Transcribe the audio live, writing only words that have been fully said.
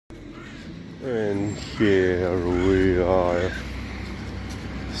And here we are,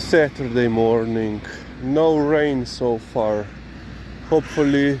 Saturday morning, no rain so far.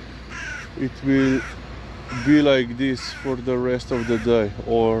 Hopefully it will be like this for the rest of the day,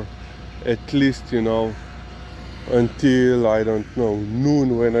 or at least, you know, until, I don't know,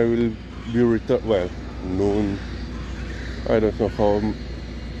 noon, when I will be returned. Well, noon, I don't know how,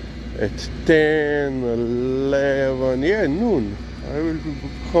 at 10, 11, yeah, noon. I will be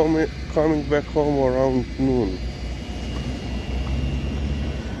coming back home around noon.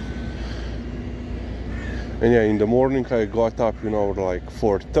 And yeah, in the morning I got up, you know, like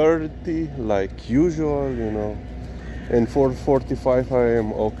 4:30, like usual, you know. And 4:45 I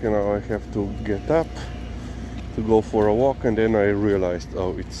am okay, now I have to get up to go for a walk, and then I realized,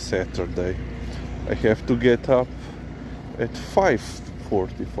 oh, it's Saturday. I have to get up at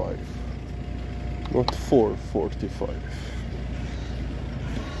 5:45, not 4:45.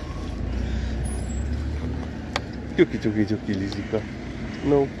 Tuki tuki tuki, Lizika.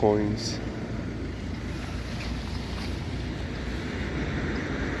 No coins.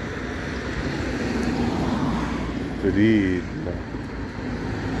 Vridna.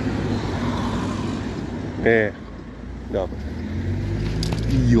 Dobro.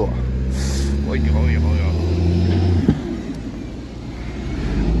 Jo. Oj.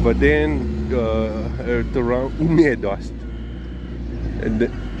 But then at around dust, and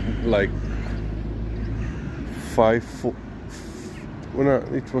then, like 5, well,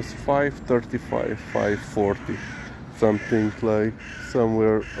 it was 5:35, 5:40, something like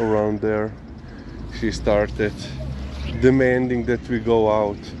somewhere around there. She started demanding that we go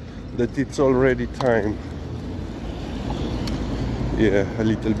out, that it's already time. Yeah, a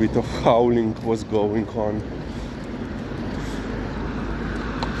little bit of howling was going on.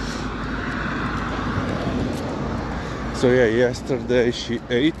 So yeah, yesterday she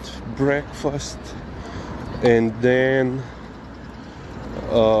ate breakfast, and then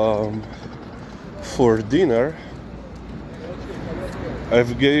for dinner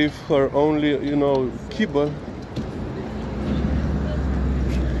I've gave her only, you know, kibble,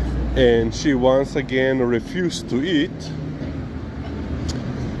 and she once again refused to eat.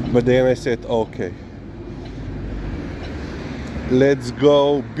 But then I said, okay, let's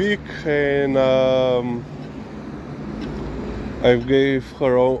go big, and I gave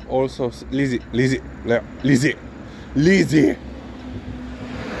her also Lizzie.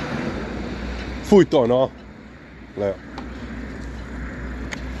 Fuj to, no? Leo.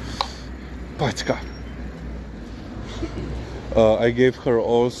 Pačka. I gave her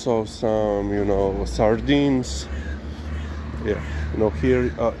also some, you know, sardines. Yeah, you know,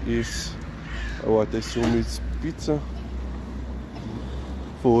 here is what I assume is pizza.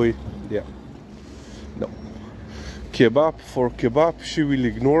 Fuj, yeah. No. Kebab, for kebab she will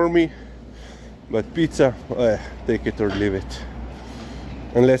ignore me, but pizza, take it or leave it.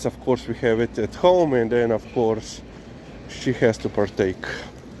 Unless, of course, we have it at home, and then, of course, she has to partake.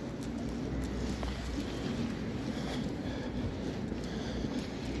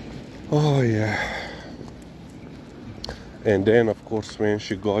 Oh yeah. And then, of course, when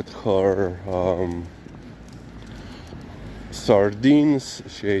she got her sardines,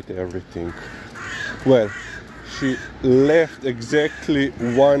 she ate everything. Well, she left exactly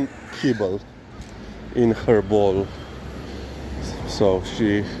 1 kibble in her bowl, so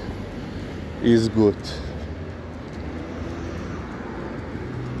she is good.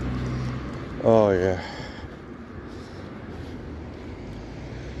 Oh yeah.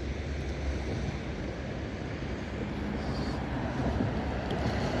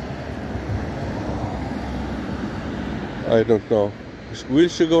 I don't know. Will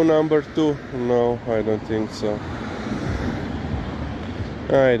she go number 2? No, I don't think so.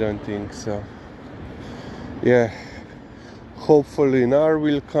 I don't think so. Yeah. Hopefully Nar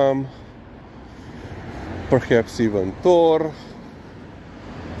will come. Perhaps even Thor.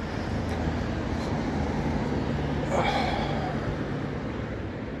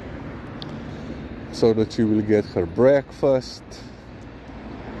 So that she will get her breakfast.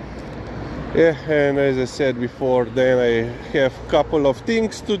 Yeah, and as I said before, then I have a couple of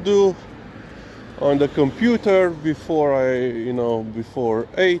things to do on the computer before before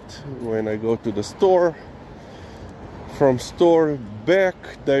 8, when I go to the store. From store back,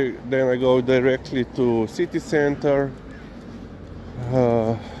 then I go directly to city center,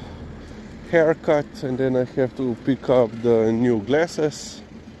 haircut, and then I have to pick up the new glasses.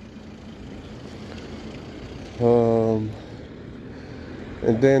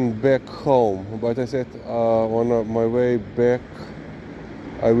 And then back home. But I said on my way back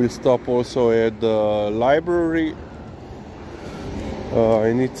I will stop also at the library.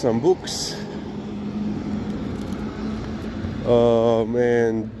 I need some books.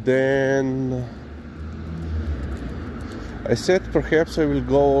 And then I said perhaps I will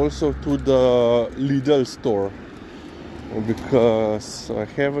go also to the Lidl store, because I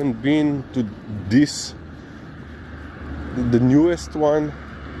haven't been to this, the newest one,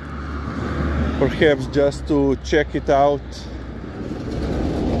 perhaps just to check it out,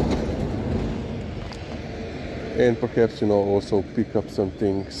 and perhaps, you know, also pick up some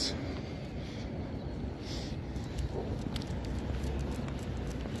things.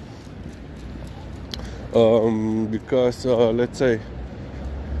 Because let's say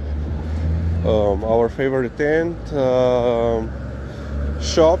our favorite aunt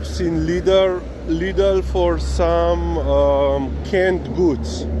shops in Lidl for some canned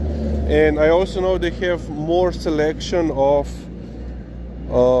goods, and I also know they have more selection of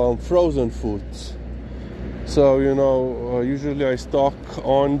frozen foods. So, you know, usually I stock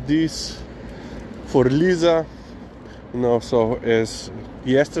on this for Liza, you know. So as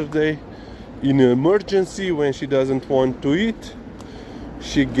yesterday, in an emergency, when she doesn't want to eat,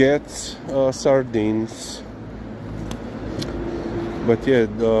 she gets sardines. But yeah,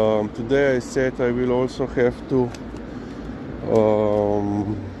 today I said I will also have to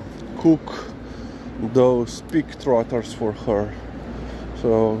cook those pig trotters for her.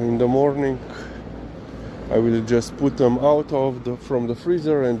 So in the morning I will just put them out from the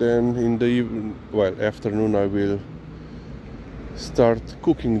freezer, and then in the evening, well, afternoon, I will start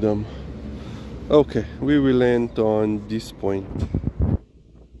cooking them. Okay, we will end on this point.